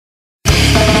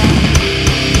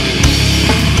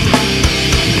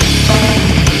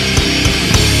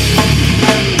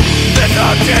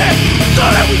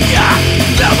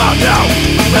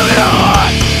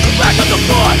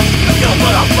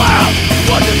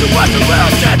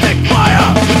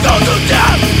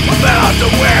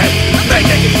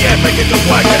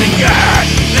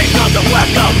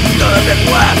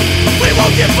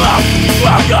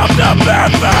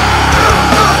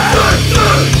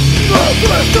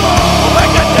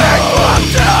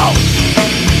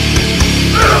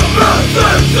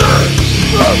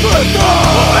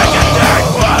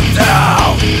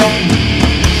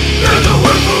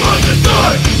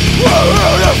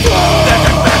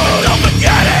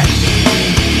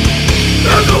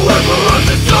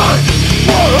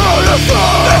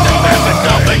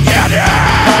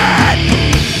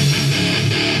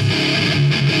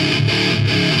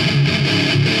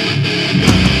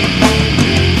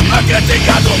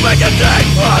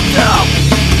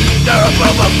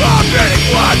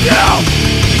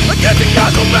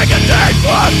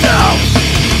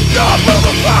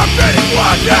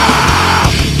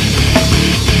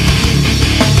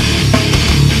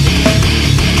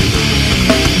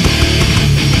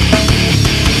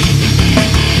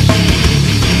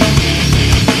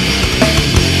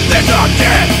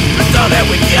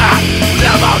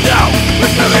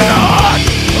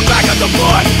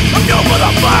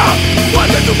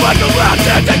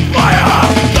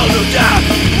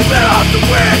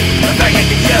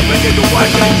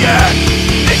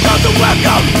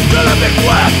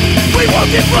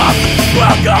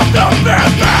Welcome to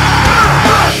Memphis!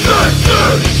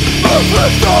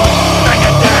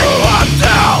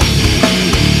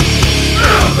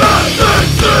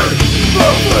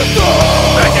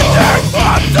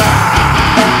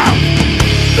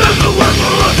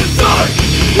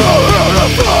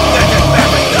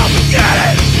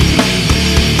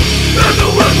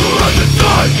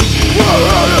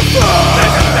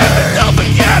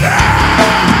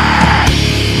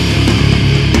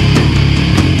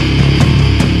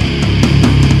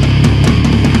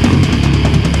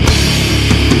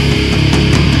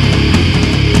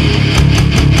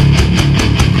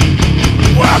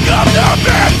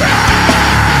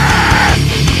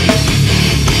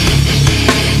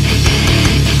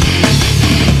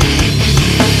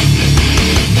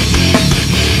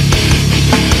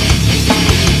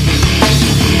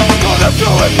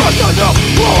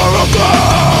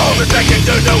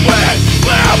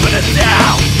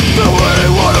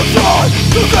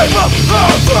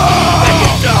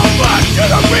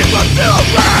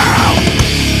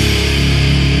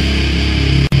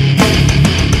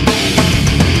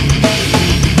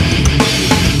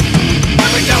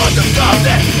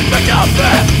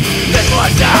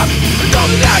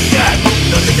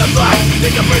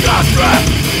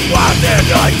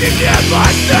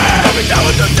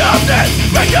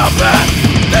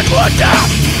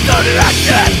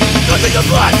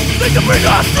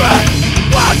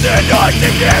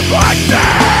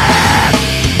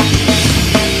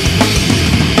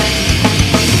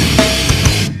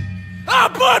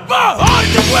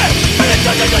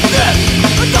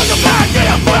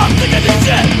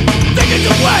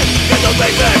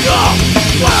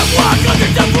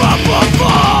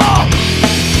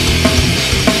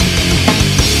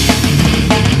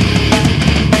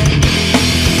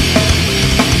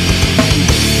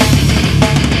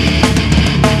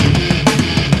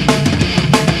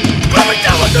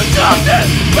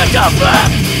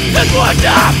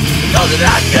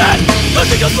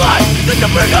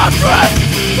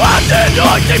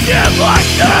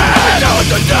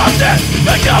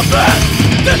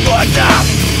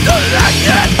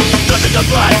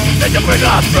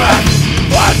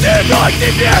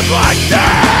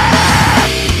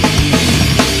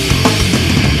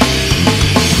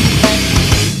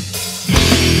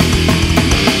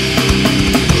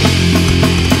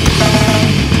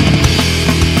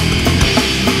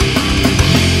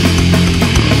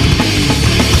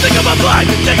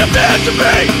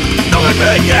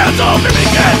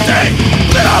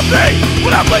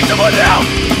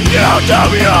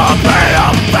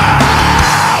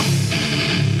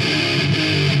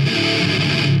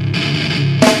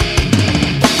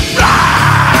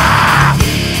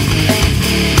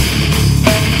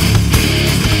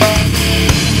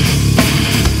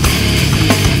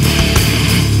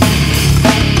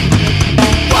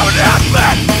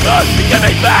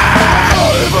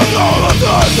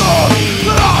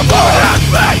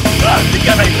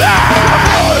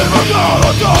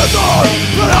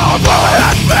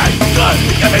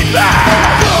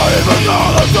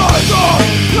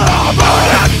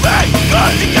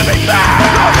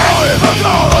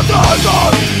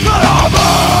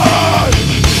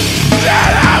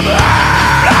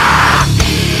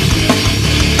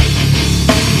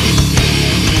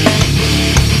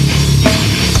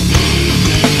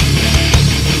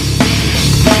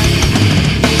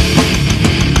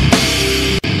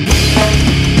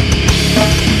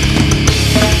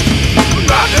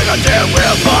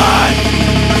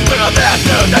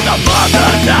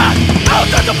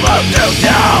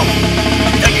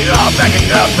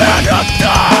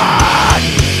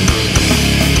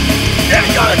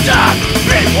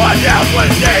 one else when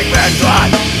the demon's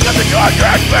run. Cause the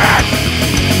contract back.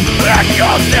 Let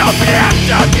yourself be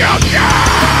after your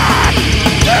God.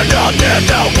 There's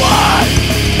no one.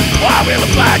 Why we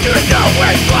look back to no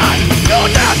wasteland. No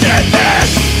doubt in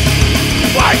this.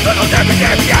 Why couldn't every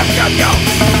day be after your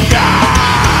God?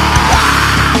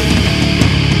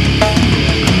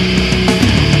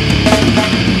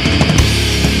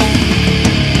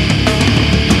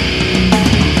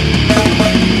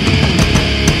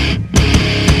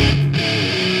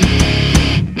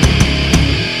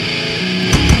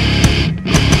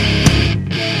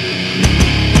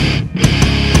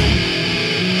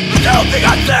 Don't think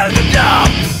I said it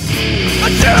enough. I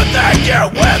didn't think you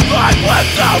went like what's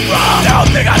so wrong. Don't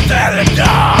think I said it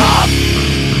enough.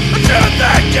 I didn't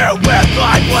think you went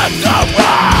like what's so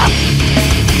wrong.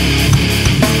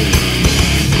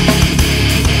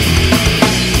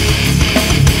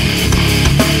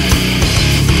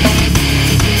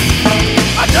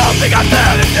 I don't think I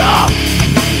said it enough.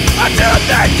 I didn't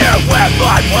think you went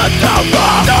like what's so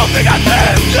wrong. Don't think I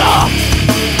said it enough.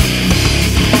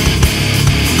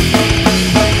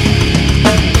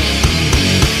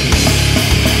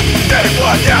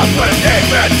 Anyone else when the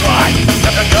demon's right.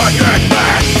 That's a contract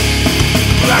back.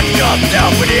 Let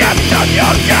yourself with the end of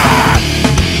your God.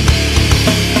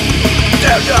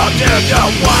 There's no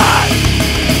one.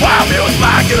 While we was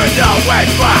back, there is no way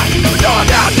back. We're going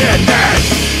down in this.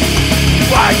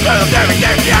 Why couldn't every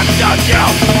day be end of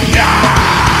your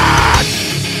God?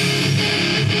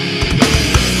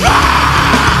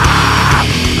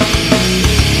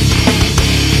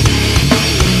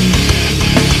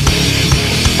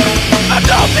 I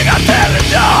don't think I said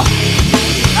enough.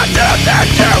 I didn't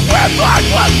think you went like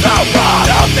what's so wrong.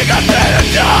 Don't think I said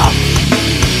enough.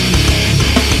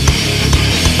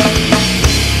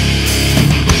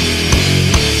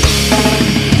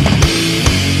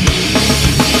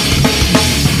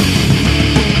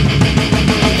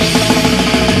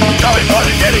 Don't be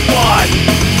putting anyone.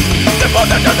 The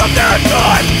possessions of their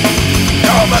good.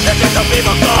 No possessions of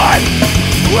evil good.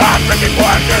 I'm freaking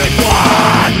worth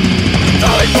anyone.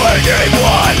 Only putting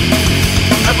anyone.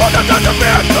 The possessions of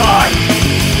their good.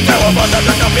 No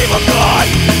possessions of evil good.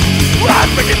 I'm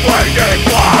freaking worth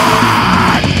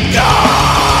anyone. No!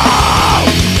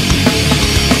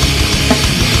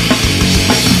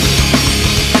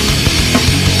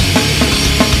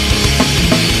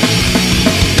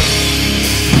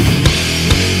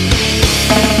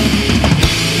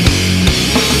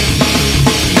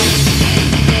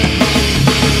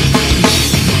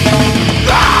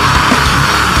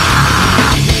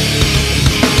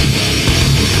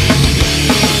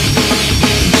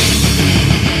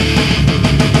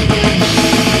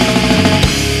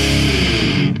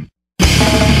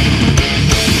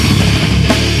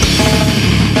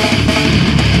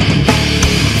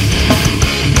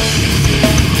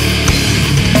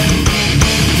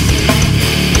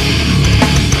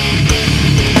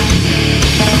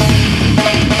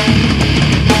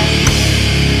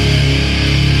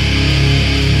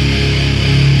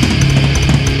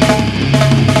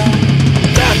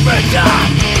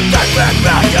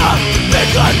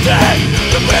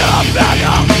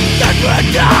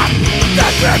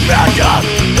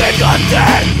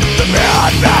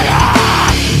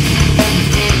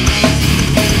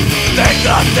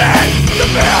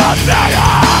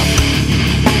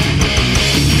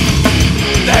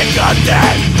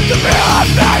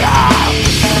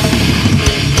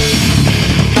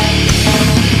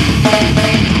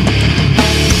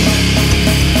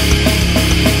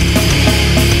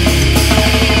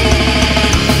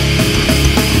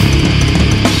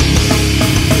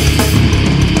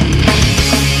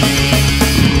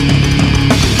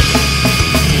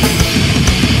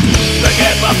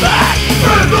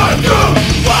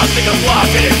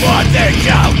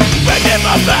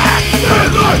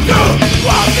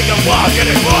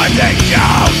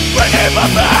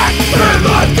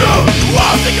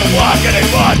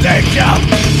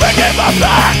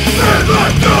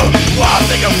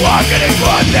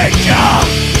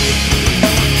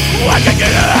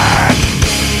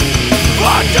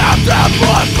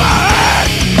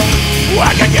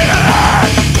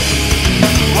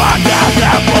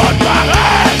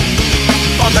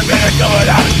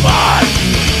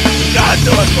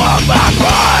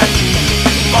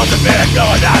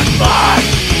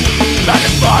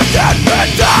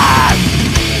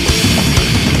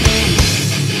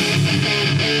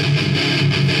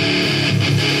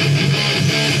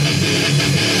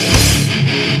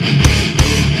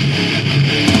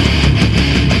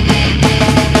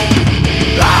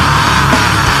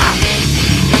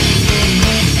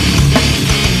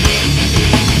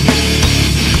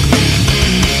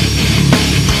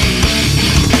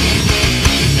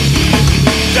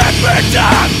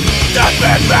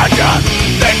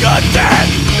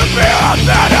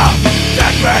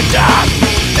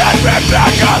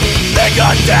 back up, make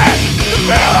a dead, the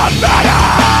real of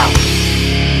matter.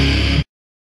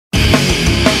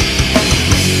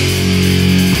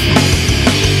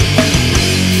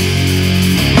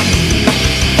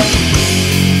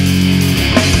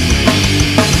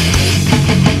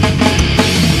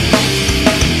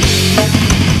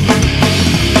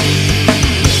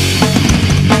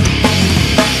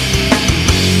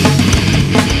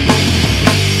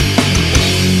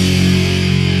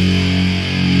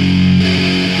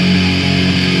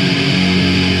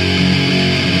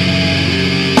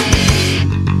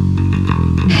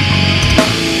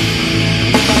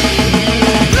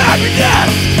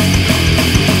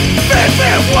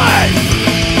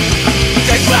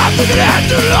 Look at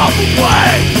the awful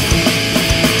way.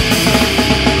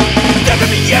 Never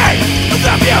be gay,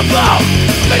 without me alone.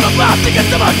 Make my mouth think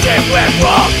it's about shame went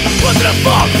wrong. Wasn't a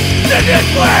fault, then it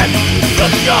went.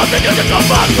 Cause you're the news of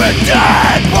my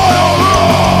pretend.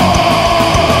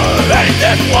 And in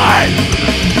this way,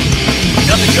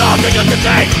 nothing wrong, they just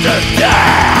take to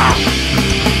death.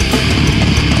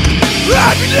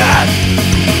 Happiness,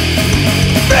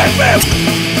 make me.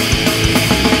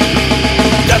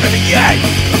 Never be gay.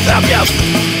 Without you,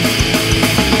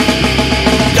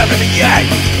 never be gay.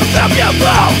 Without you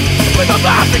alone, with my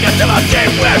mouth because of my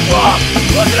game went wrong.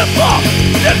 Wasn't a fault,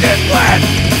 then it went.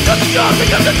 Nothing wrong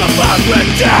because it's a fuck with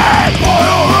dead.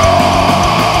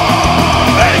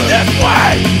 Ain't this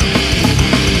way.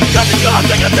 Nothing wrong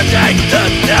because it's a take to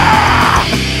death.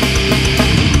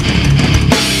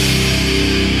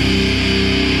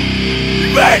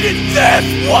 Made it this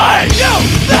way. You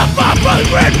left my brother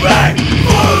red ray.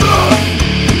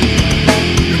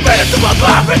 Made it to my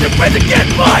life and you're afraid to get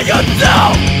by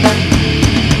yourself.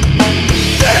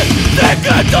 This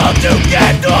second all to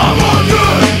get off.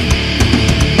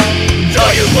 So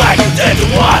you like you did to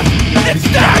us, it's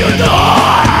now you're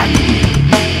not.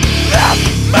 Left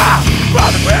my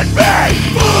brother and me.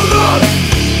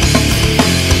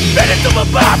 Made it to my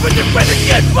life and you're afraid to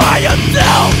get by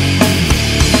yourself.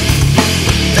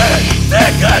 This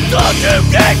second all to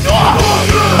get off.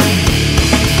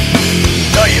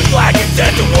 So you like it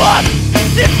dead to us,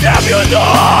 it's now you're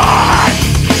not.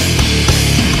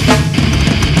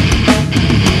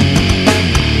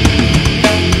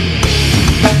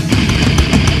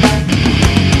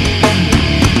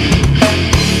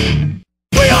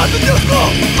 We are the new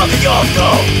school of the old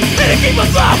school. They keep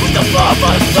us alive with the love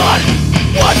of the sun.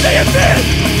 One day of this,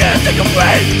 can't take a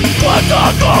break. What's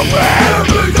all going?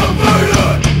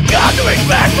 Got to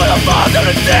respect for the laws of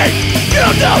the state. You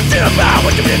don't know shit about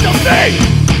what you did to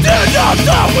me. Didn't know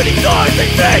stop when he noise they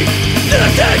say.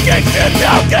 Didn't dedicate shit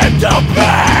to get to me.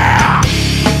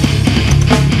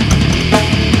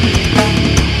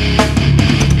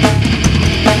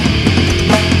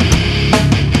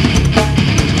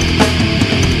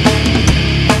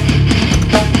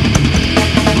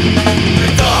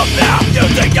 It's all about you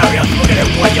think you're looking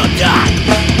at when you die.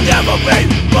 Never be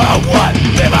for what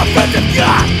live our friends have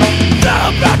got.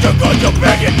 Not about to go to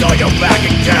bring it to your back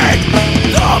again.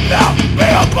 It's all about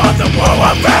being about the world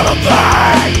of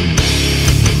everything.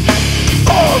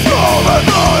 All soul is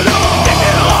on us. Give me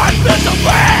the heart, Mr.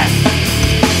 Black.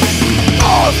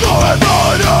 All soul is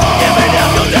on us. Give me them,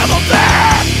 you'll never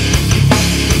back.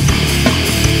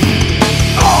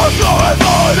 All soul is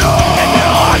on us. Give me the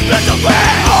heart, Mr.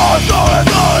 Black. All soul is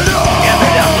on us. Give me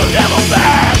them, you'll never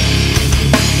back.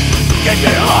 Give me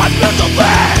the heart, Mr.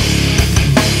 Black.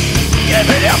 Give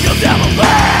me them, you'll never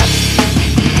back.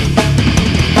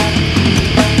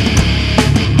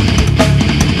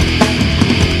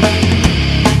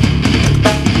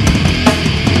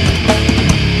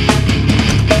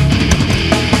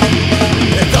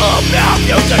 It's all about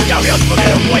you think you're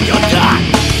forget when you die.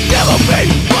 Never be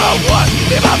for what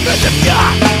live our friends have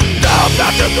got. It's all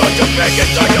about you go to bring it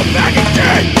to your back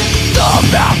again. It's all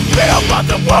about being about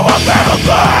the world of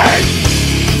everything.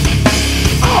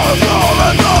 All soul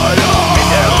is on us. Give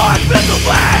me the heart, Mr.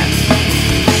 Black.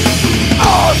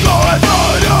 All soul is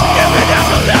on us. Give me them,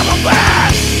 you'll never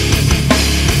back.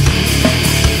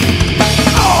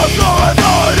 All soul is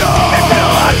on us. Give me the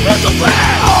heart, Mr.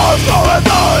 Black. All soul is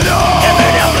on us. Give me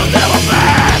them, you'll never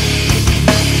back.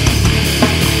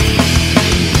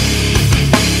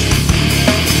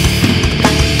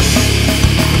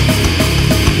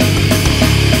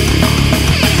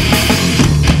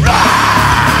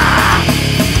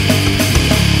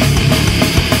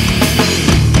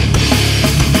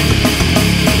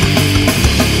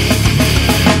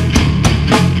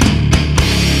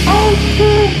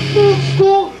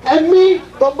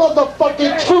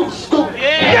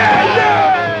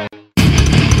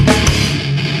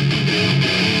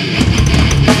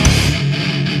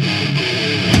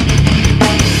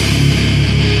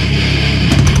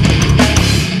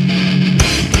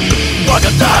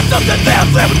 something there,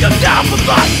 we come down for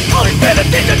life. Only pain and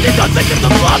danger, things I think it's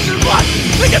the lost in life.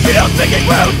 Thinking me out, thinking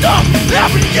we're dumb. What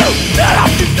happened to you? That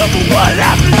happened to number one,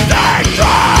 happened to stay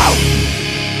true.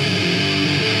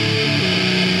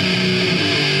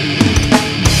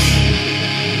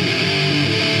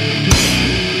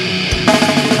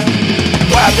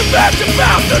 Grab the back to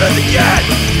bounce out of the end.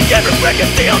 Every freaking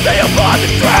deal they upon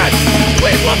the trend.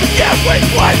 Wait what we get, wait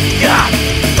what we got.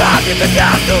 Back in the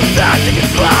down to that you can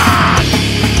fly.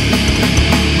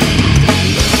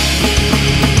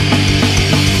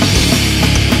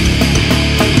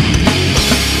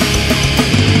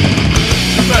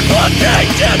 One day,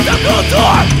 death I'm gonna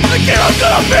die. The hero's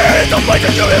gonna be the place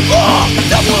that you're in for.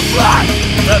 That will fly.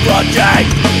 And one day,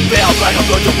 feels like I'm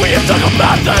going to win. Talk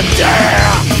about the day.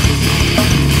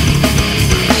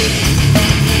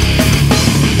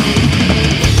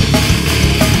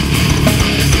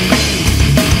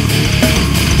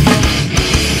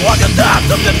 Walking down,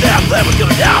 something there, we're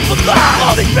gonna down for life.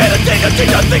 All these pain and danger,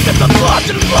 things I think it's a lost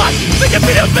in life. Thinking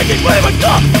videos, making money, but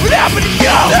no, what happened to you?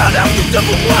 Now that was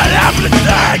simple, what happened to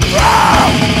stay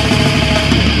true?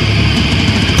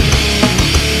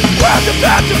 Grab the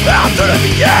back to bounce out of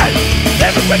the end.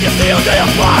 Every freaking deal, they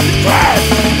apply the trend.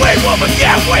 Wait what we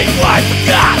get, wait what we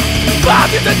got. Back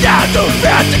in the down to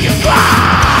that you can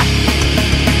fly.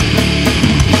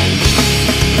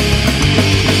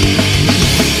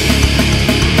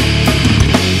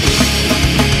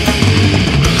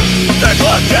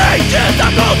 Okay, death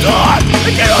I'm gonna die.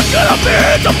 The hero's gonna be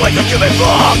the place that you've been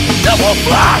for. That will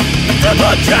fly, that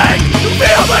will change. You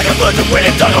feel like a loser when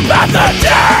you talk about the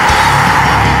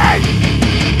day.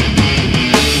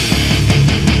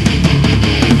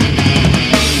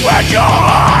 When you're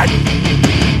on,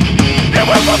 it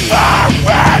will be far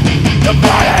when the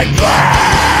body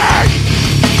drains.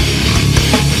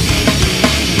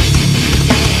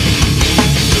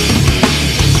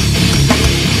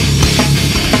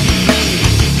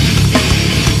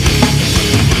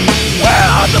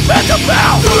 The best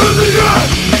about through the end.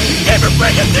 Every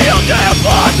freaking deal they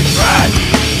upon the trend.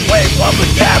 Wait what we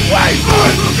get, wait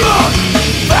what we got.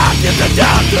 Back in the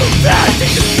down to that you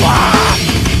can fly.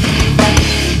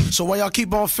 So while y'all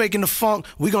keep on faking the funk,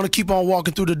 we gonna keep on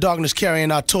walking through the darkness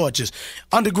carrying our torches.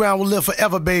 Underground will live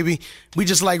forever, baby. We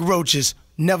just like roaches,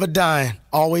 never dying,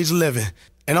 always living.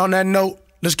 And on that note,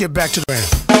 let's get back to the rant.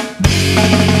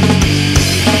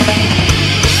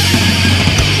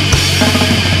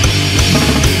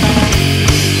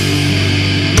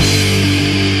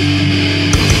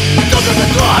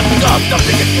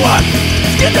 Something is one.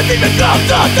 Skin the demon comes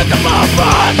out at the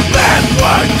moment. Man,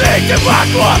 words, things, and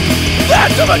rock one.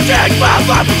 That's of a change, my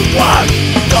life is one.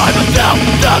 Die myself,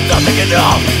 does nothing at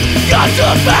all. Got to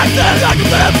the back, then I can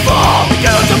let it fall.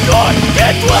 Get on some joy,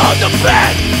 it will the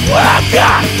bed. What I've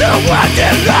got, the one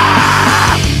in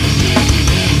life.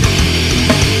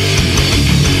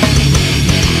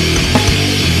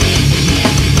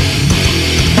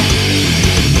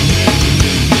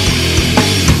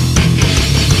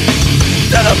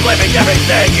 Instead of blaming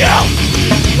everything else,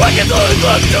 I can only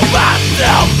look to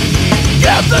myself.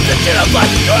 Give them the shit of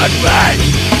life that could be.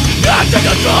 I take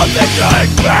control of the could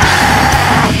be.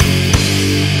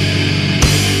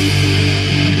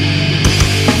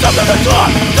 Something that's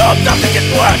wrong, something can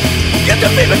work. Get the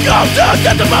fever comes down,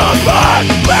 get the mountain run.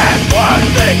 Backward,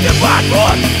 think and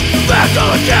backward. Back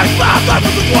on a check, my life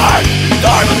was the work.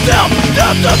 Sorry myself,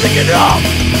 does nothing at all.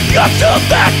 Got to the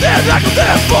back, then I can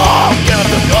let it fall. Give us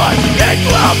the good, get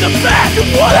you out the back. And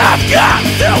what I've got,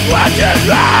 then what you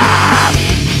love.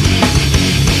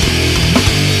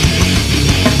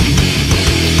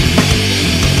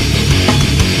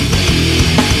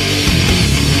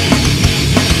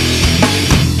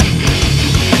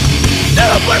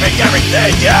 Instead of blaming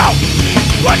everything else,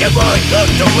 I can only look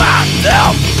to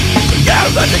myself.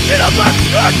 Can't let the shit of life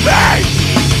hurt me.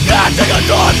 Can't take a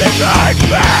door that hurt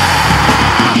me.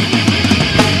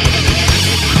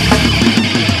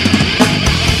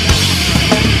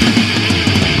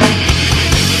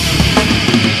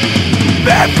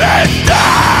 Memphis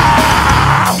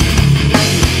now!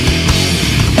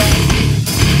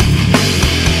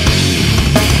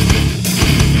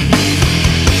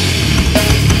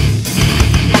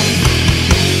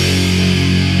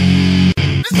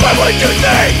 What would you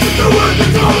think? The wind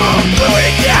is over! When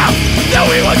we down, then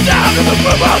we were down and the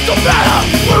room was so better.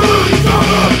 When we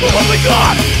over! What we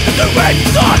got is the rain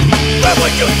sun. When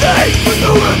would you think?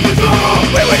 The wind is over!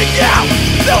 When we down,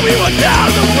 then we were down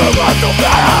and the room was so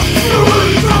better. When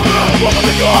we over! What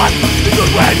we got is the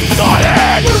rain sun.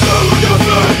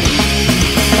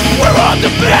 We're on the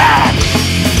bed.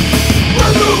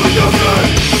 We're moving your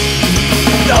feet.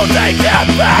 Don't take that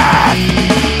back.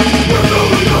 We're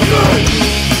moving your feet.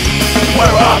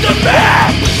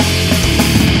 back.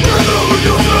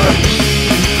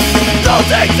 Don't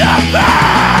take that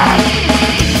back.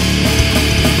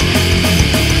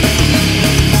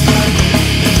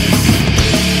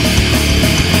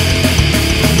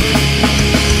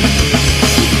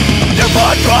 You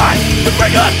won't try to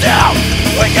bring us down.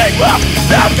 We came up,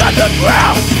 now got the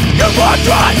ground. You won't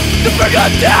try to bring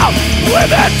us down. We've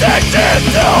been taken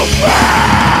to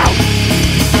ground.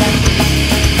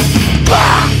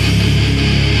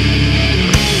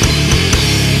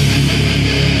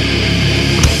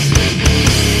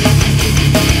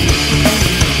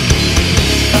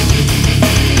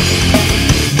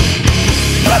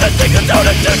 Rather think us out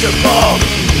into your fall.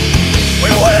 We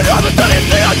wanted all the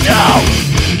anything I do.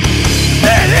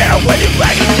 And here when you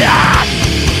break it down,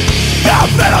 now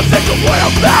better think of what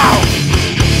I'm about.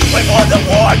 We won the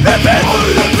war, Memphis.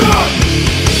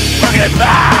 Bring it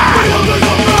back.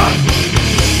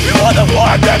 We won the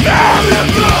war,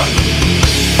 Memphis.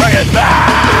 Bring it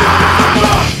back.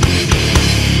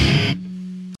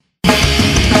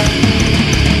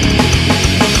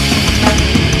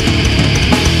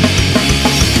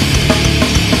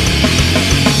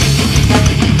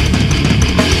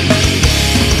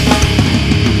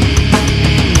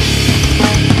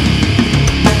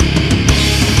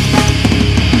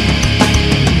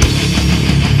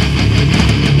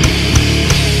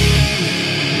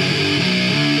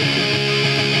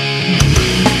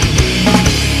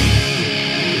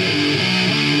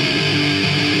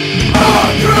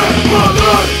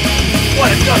 What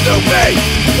it's done to me,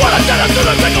 what I said I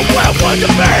should've been the way I wanted to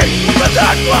be. But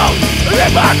that close,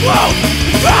 in my clothes,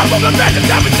 proud of the message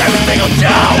every single show.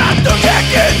 Not to get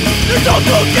it, there's no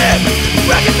to give.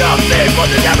 Recognize me for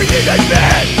the everything they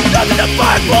been. Nothing to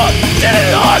fight for, sitting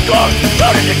in the hardcore.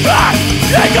 Loaded in back,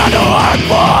 ain't got no hard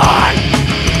part.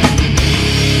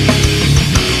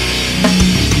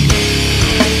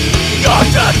 You're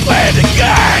just playing the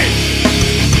game.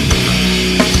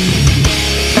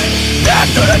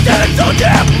 After the dead it's so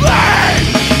damn late.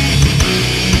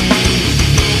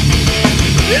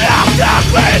 I'm not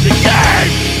playing the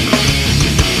game.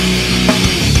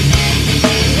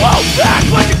 Hold back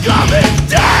when you come in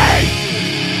day.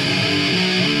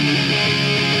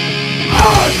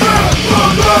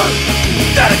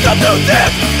 That it's up to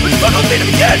this. We're supposed to be the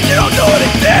begin, you don't know what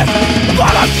exists.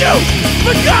 But I'm you,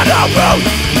 but God I'm rude.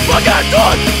 Fuck out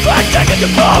doors, I'm taking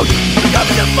your food.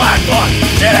 Coming to fight for,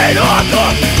 it ain't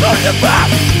hardcore. Loading the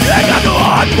back, you ain't got no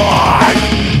hard part.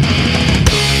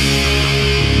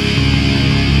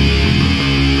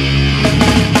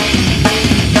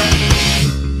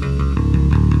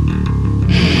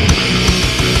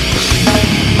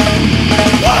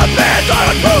 All the bands are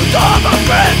the crews, all my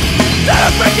friends.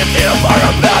 That'll break your feet apart,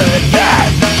 I'm better than dead.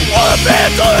 All the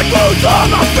bands are the crews, all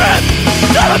my friends.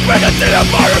 That'll break your feet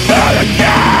apart, I'm better than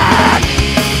dead.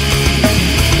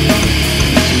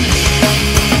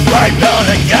 Right build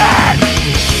again.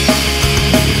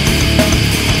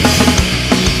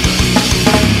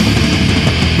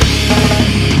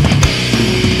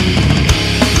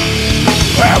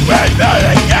 We're rebuild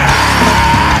again.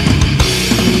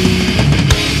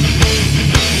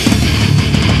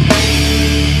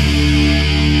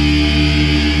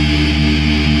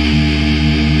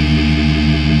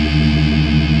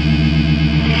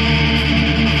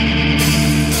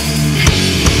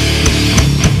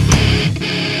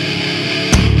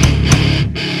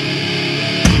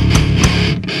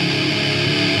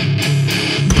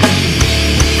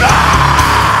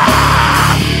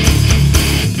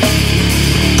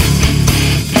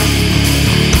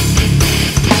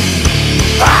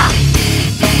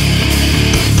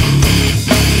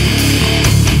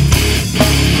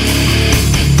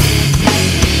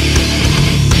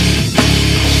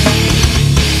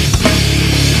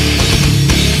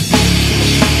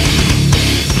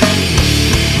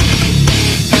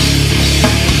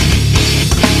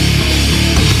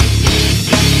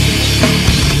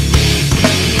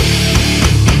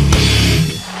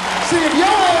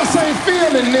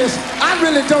 I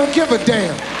really don't give a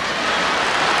damn.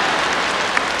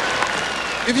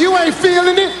 If you ain't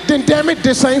feeling it, then damn it,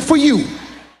 this ain't for you.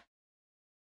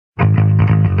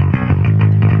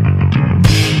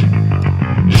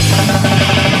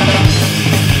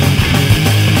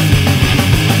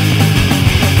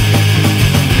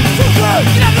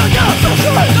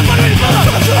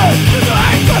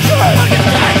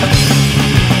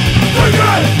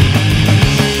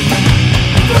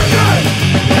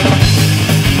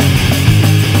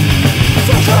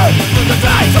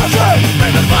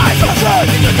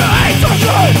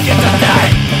 Get the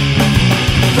night!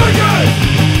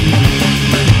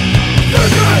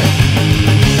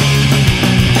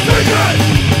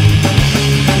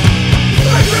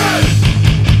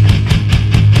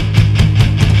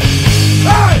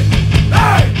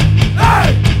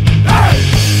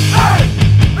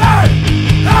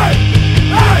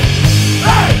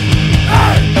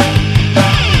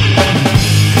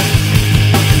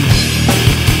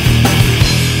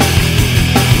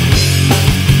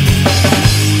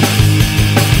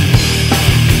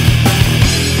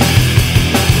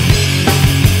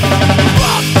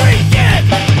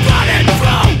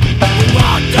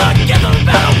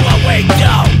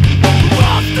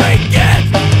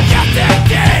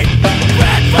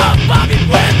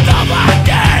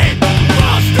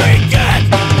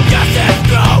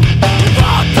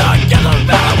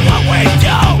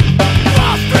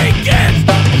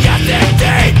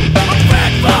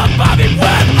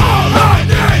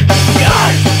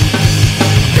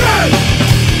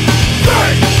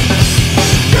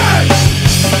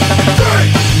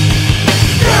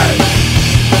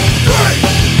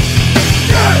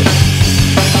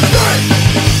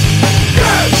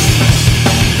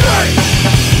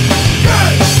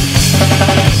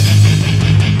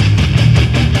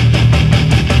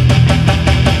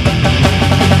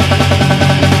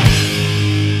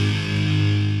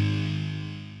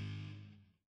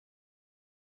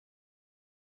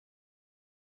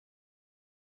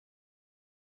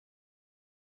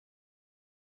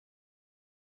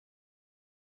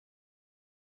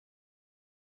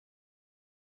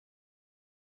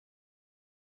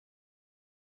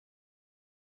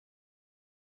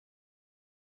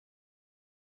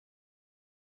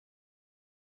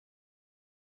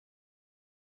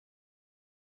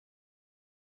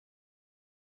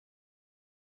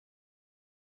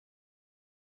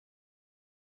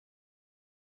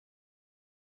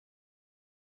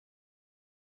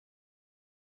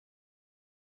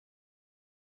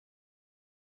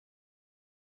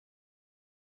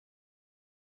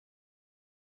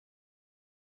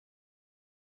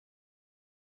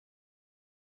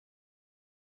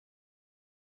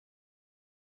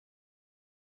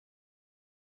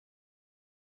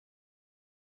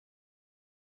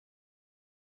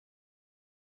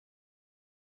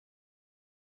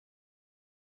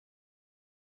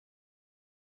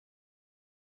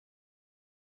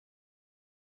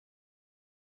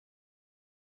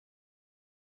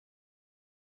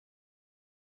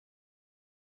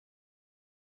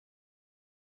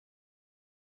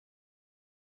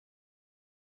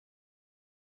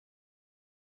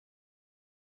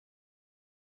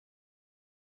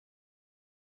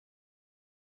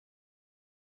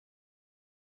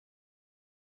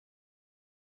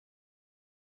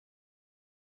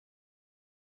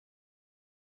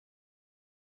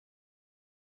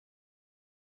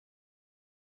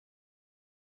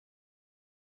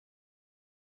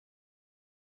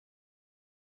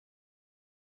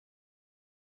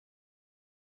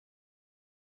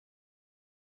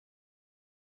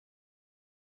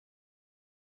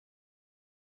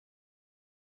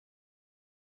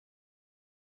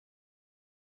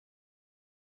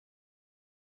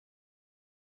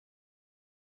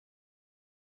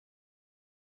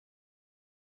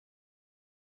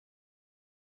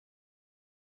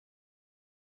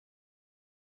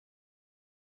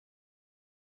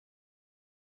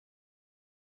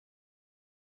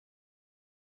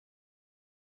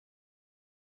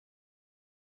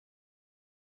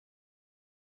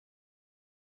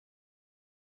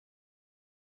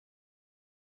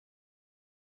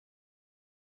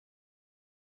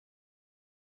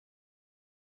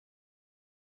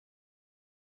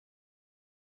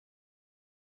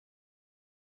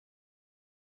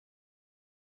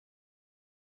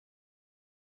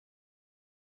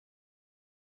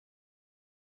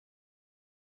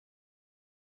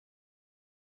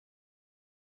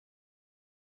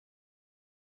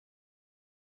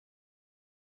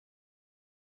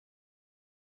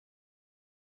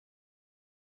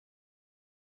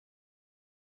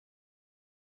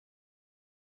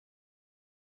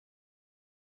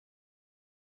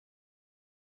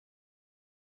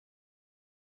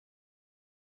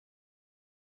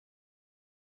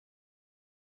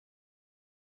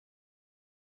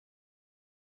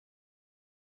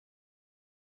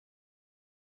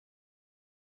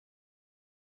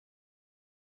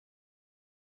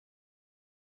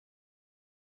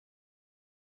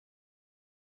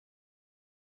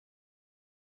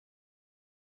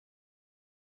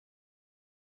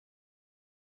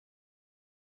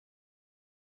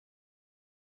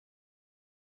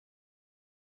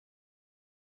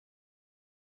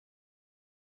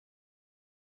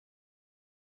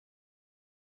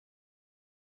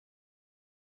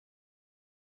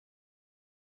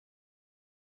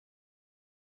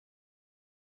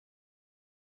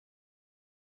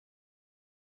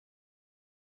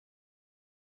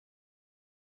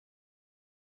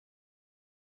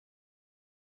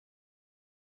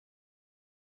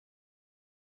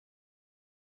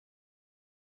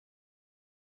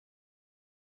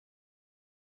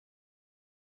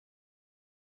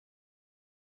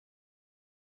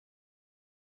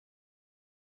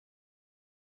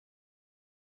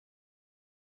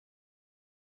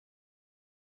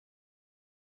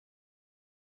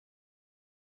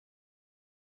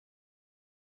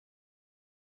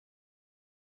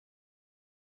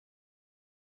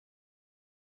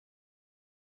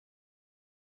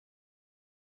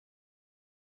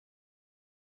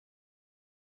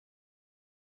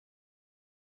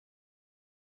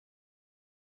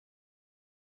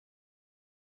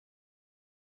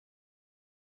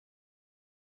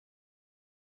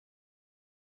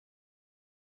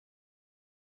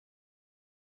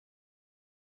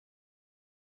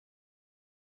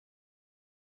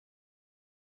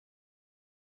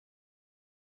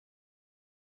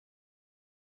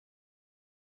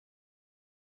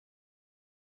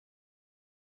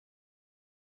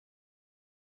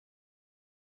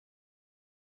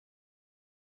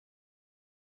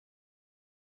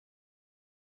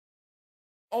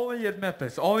 Only in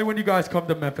Memphis. Only when you guys come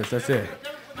to Memphis. That's it.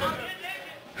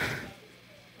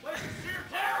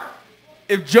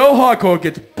 If Joe Hardcore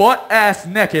gets butt-ass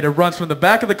naked and runs from the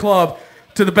back of the club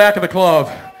to the back of the club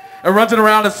and runs it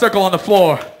around in a circle on the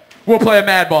floor, we'll play a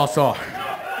Madball song.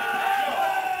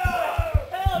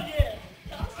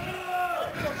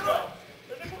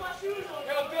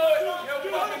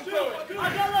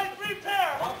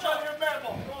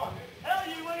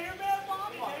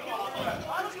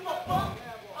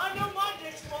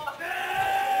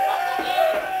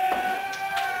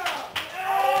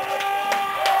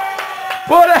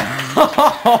 What?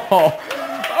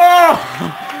 Oh,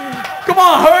 come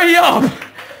on, hurry up!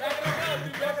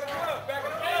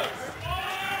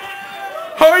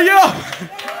 Hurry up!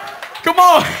 Come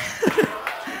on!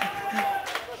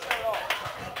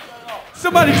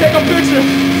 Somebody take a picture.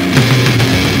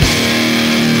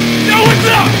 Yo, what's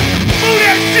up? Move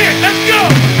that shit. Let's go.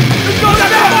 Let's go.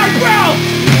 That's my crowd.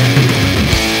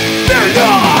 There it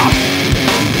off.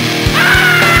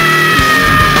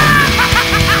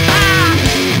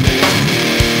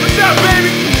 What's up, baby?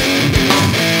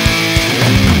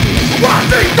 One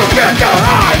thing to get your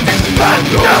eyes and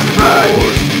your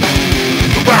food.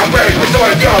 My brain was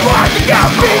on your mind. You got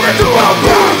me into a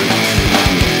room.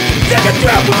 Take a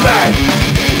trip with me.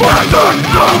 What's on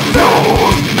your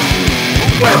soul?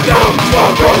 With no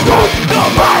smoke,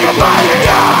 nobody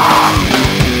yeah.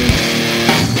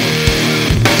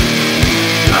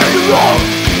 And you wrong.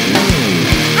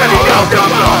 And you know the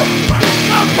blood.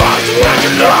 I'm about to let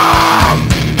you know.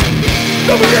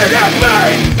 Nobody at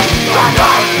me. I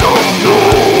got no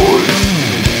news.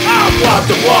 I want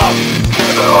to walk.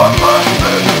 And I must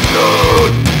be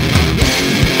good.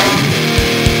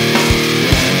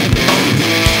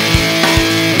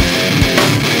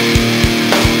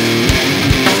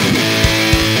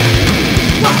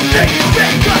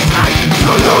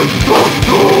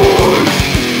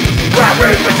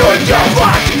 Rapping between your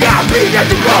heart, you got me at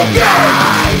the wrong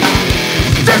game.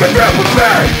 Take a trip with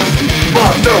me,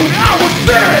 but soon I will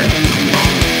sin.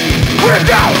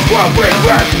 Without what we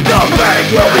regret, the pain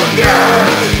will begin.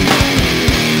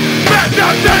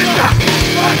 Meditation,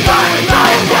 I'm dying,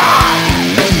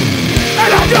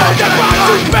 and I'm doing the right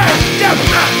to make the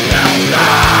best.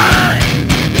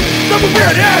 Never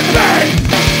been at me.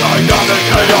 I nothing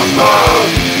to your move.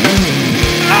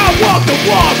 I walk the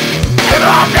walk, and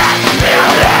I'm not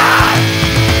feeling.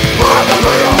 I'm the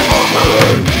real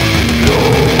woman.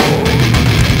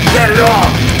 Get it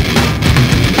off.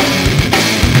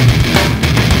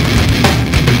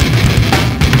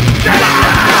 Get it off.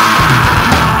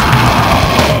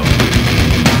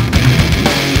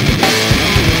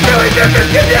 Really different,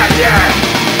 get that shit.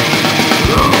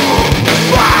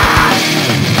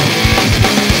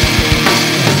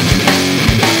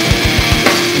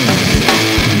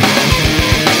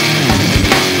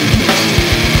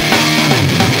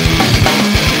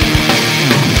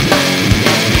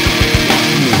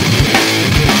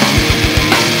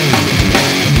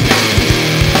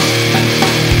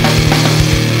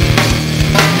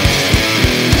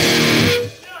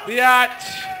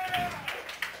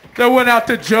 That went out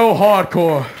to Joe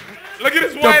Hardcore. Look at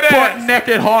his white ass. The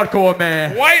butt-naked hardcore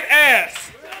man. White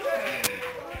ass.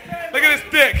 Look at his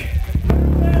dick.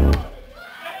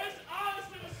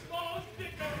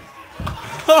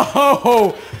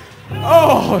 Oh,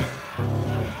 oh.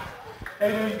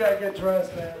 Hey, dude, you gotta get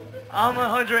dressed, man. I'm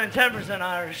 110%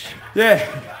 Irish. Yeah.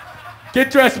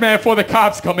 Get dressed, man, before the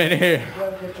cops come in here. You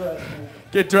gotta get dressed, man.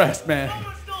 Get dressed, man.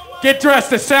 Get dressed.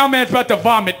 The sound man's about to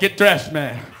vomit. Get dressed,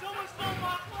 man.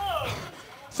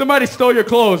 Somebody stole your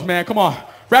clothes, man. Come on.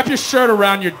 Wrap your shirt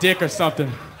around your dick or something.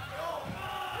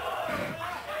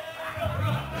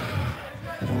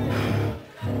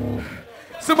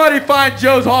 Somebody find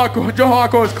Joe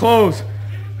Hardcore's clothes.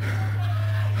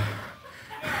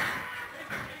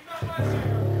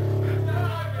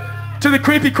 To the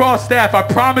Creepy Crawl staff, I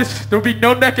promise there'll be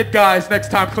no naked guys next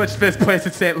time Clenched Fist plays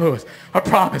in St. Louis. I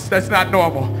promise. That's not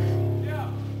normal.